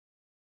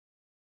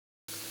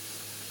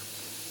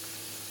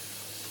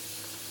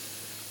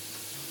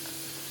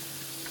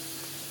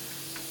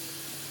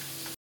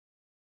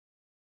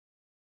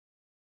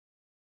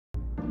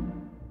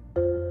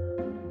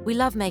We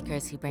love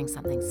makers who bring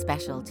something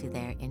special to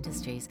their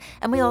industries,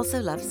 and we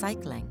also love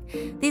cycling.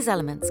 These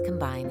elements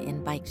combine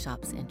in bike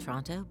shops in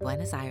Toronto,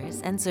 Buenos Aires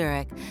and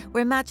Zurich,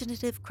 where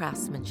imaginative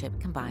craftsmanship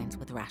combines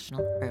with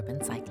rational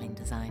urban cycling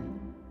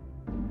design.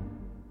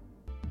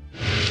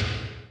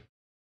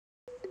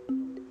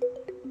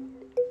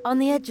 On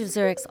the edge of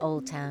Zurich's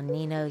Old Town,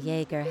 Nino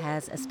Jäger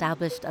has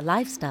established a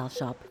lifestyle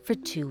shop for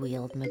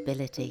two-wheeled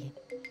mobility.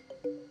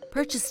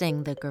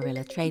 Purchasing the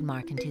Gorilla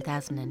trademark in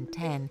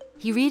 2010,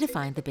 he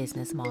redefined the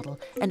business model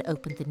and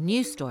opened the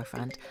new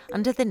storefront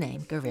under the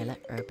name Gorilla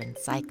Urban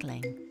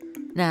Cycling.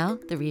 Now,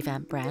 the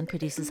revamped brand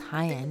produces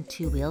high-end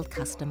two-wheeled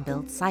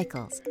custom-built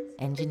cycles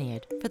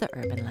engineered for the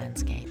urban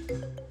landscape.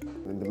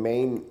 The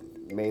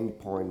main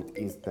point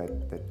is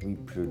that we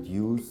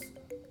produce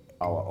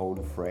our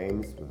own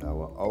frames with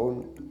our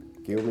own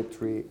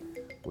geometry,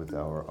 with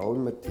our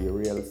own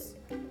materials,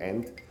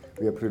 and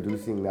we are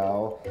producing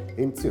now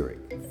in Zurich.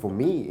 For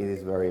me, it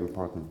is very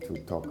important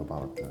to talk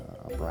about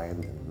a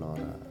brand and not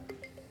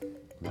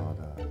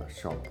a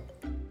shop.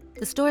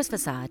 The store's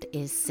facade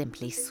is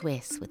simply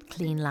Swiss, with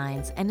clean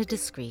lines and a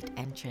discreet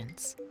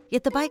entrance.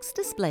 Yet the bikes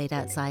displayed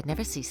outside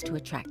never cease to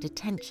attract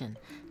attention.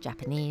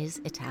 Japanese,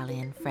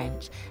 Italian,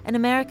 French, and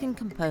American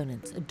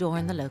components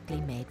adorn the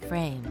locally made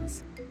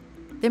frames.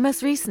 Their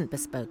most recent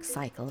bespoke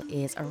cycle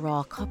is a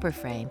raw copper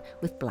frame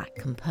with black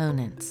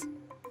components.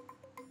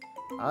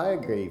 I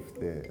gave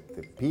the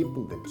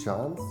people the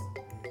chance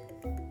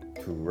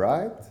to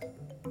ride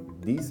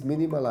this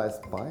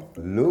minimalized bike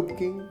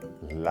looking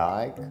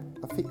like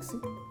a fixie,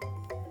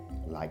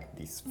 like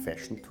this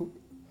fashion tool,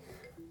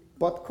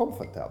 but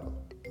comfortable.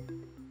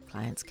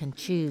 Clients can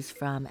choose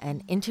from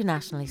an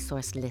internationally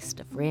sourced list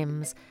of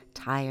rims,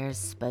 tires,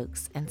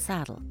 spokes, and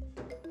saddle.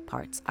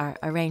 Parts are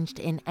arranged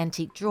in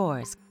antique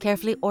drawers,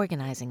 carefully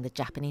organizing the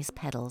Japanese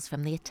pedals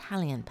from the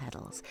Italian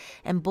pedals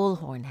and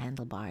bullhorn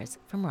handlebars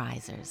from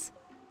risers.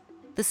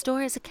 The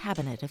store is a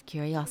cabinet of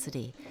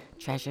curiosity,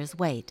 treasures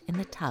wait in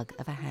the tug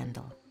of a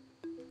handle.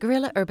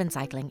 Gorilla Urban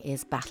Cycling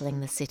is battling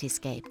the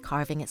cityscape,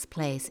 carving its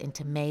place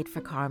into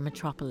made-for-car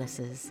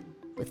metropolises.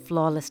 With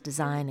flawless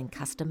design and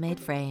custom-made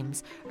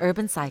frames,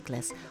 urban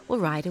cyclists will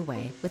ride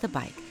away with a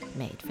bike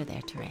made for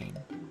their terrain.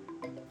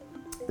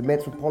 The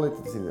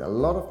metropolitan city, a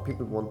lot of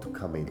people want to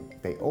come in.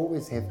 They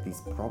always have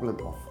this problem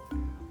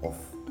of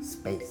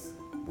space.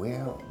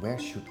 Where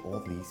should all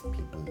these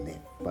people live?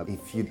 But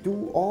if you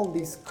do all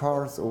these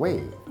cars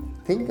away,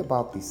 think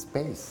about the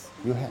space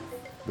you have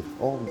with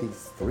all these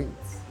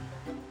streets.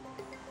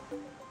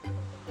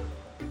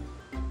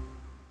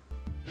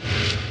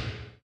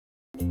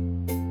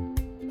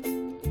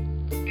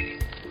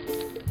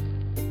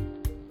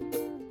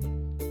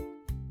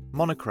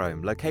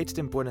 Monochrome, located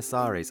in Buenos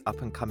Aires'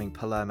 up-and-coming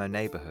Palermo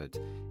neighbourhood,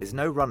 is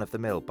no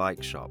run-of-the-mill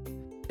bike shop.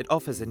 It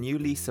offers a new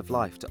lease of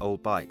life to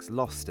old bikes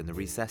lost in the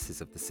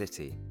recesses of the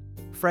city.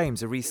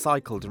 Frames are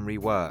recycled and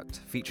reworked,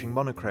 featuring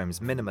Monochrome's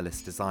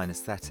minimalist design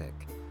aesthetic.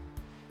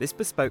 This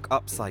bespoke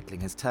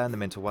upcycling has turned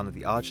them into one of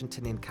the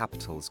Argentinian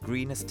capital's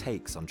greenest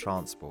takes on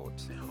transport.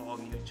 The whole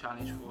new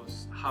challenge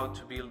was how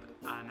to build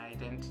an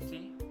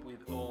identity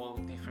with all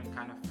different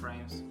kind of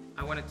frames.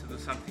 I wanted to do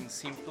something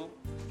simple,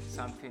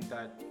 something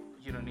that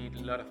you don't need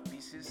a lot of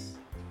pieces.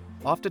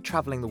 After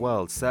travelling the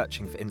world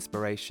searching for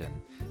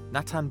inspiration,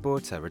 Nathan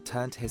Burta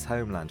returned to his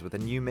homeland with a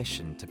new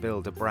mission to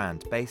build a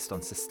brand based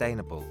on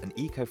sustainable and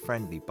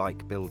eco-friendly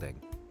bike building.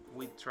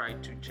 We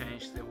tried to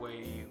change the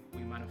way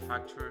we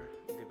manufacture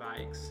the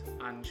bikes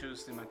and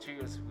choose the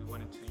materials we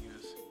wanted to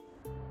use.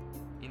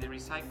 In the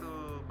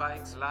recycled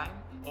bikes line,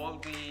 all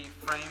the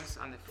frames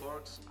and the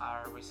forks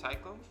are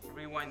recycled.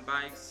 Rewind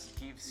Bikes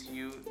gives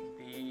you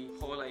the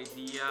whole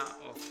idea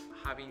of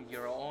having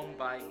your own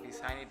bike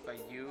designed by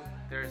you.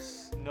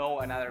 There's no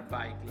another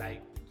bike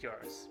like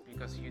yours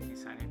because you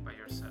design it by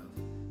yourself.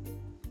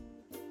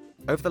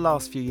 Over the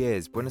last few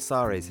years, Buenos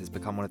Aires has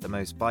become one of the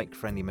most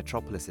bike-friendly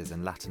metropolises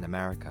in Latin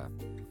America,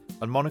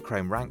 and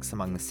Monochrome ranks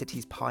among the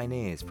city's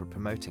pioneers for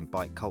promoting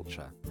bike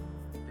culture.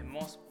 The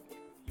most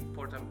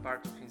important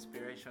part of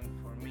inspiration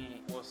for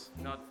me was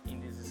not in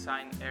the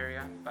design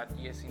area, but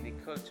yes, in the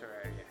culture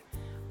area.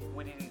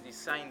 We didn't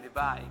design the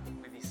bike,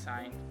 we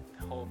designed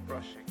the whole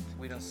project.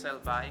 We don't sell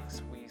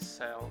bikes, we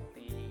sell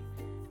the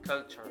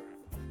culture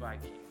of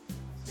biking.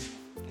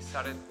 It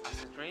started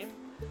as a dream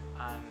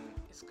and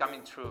it's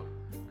coming true.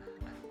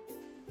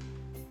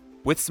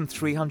 With some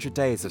 300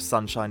 days of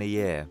sunshine a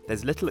year,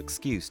 there's little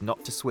excuse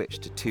not to switch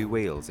to two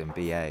wheels in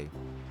BA.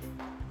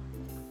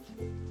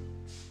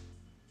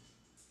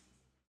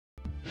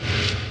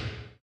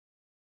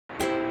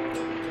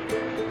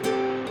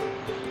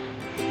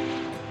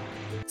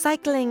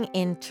 Cycling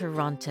in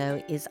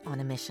Toronto is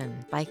on a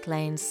mission. Bike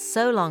lanes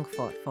so long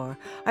fought for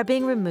are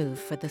being removed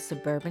for the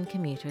suburban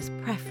commuter's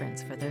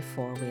preference for their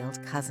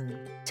four-wheeled cousin.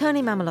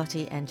 Tony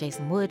Mamalotti and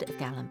Jason Wood of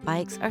Gallant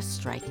Bikes are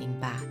striking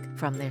back.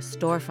 From their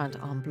storefront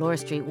on Bloor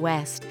Street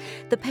West,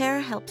 the pair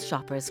helps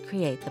shoppers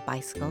create the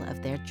bicycle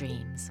of their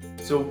dreams.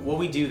 So what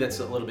we do that's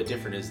a little bit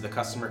different is the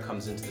customer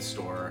comes into the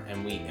store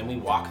and we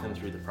walk them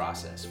through the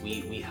process.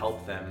 We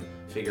help them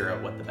figure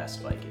out what the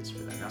best bike is for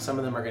them. Now some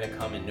of them are going to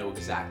come and know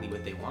exactly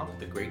what they want, but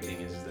the great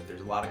thing is that there's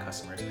a lot of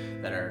customers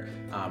that are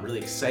really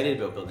excited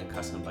about building a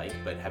custom bike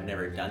but have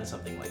never done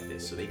something like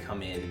this. So they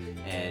come in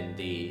and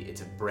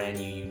it's a brand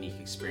new, unique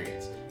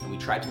experience. And we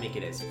try to make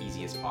it as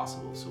easy as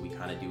possible. So we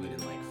kind of do it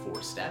in like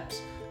 4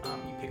 steps.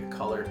 You pick a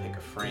color, pick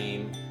a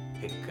frame,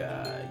 pick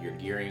your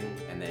gearing,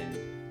 and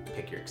then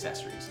pick your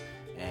accessories.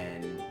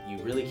 And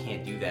you really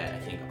can't do that, I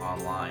think,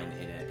 online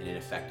in an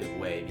effective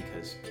way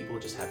because people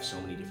just have so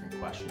many different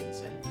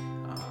questions and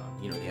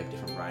they have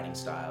different riding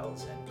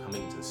styles, and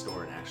coming into the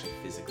store and actually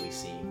physically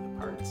seeing the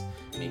parts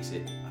makes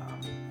it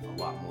a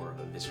lot more of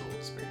a visceral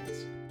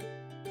experience.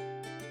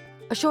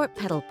 A short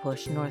pedal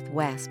push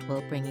northwest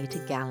will bring you to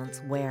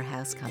Gallant's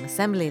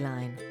warehouse-cum-assembly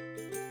line.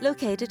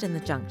 Located in the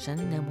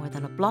junction, no more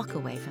than a block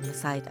away from the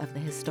site of the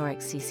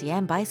historic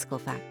CCM bicycle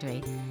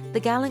factory, the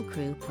Gallant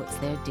crew puts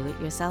their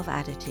do-it-yourself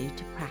attitude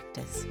to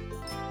practice.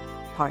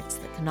 Parts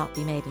that cannot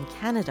be made in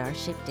Canada are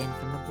shipped in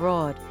from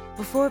abroad,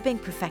 before being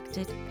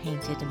perfected,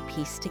 painted and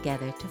pieced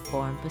together to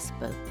form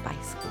bespoke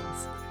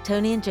bicycles.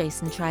 Tony and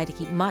Jason try to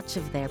keep much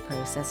of their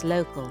process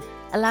local,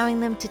 allowing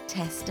them to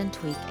test and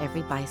tweak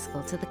every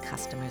bicycle to the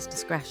customer's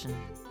discretion.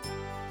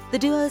 The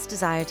duo's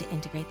desire to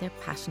integrate their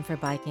passion for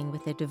biking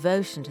with their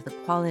devotion to the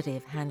quality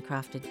of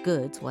handcrafted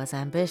goods was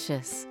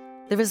ambitious.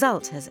 The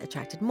result has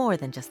attracted more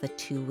than just the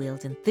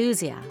two-wheeled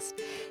enthusiast,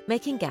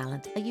 making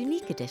Gallant a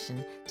unique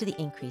addition to the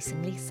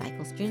increasingly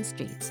cycle-strewn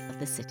streets of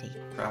the city.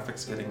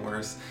 Traffic's getting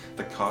worse,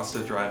 the cost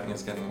of driving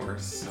is getting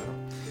worse, so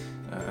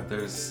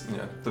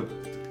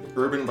the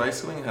urban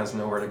bicycling has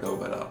nowhere to go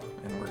but up,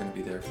 and we're going to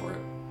be there for it.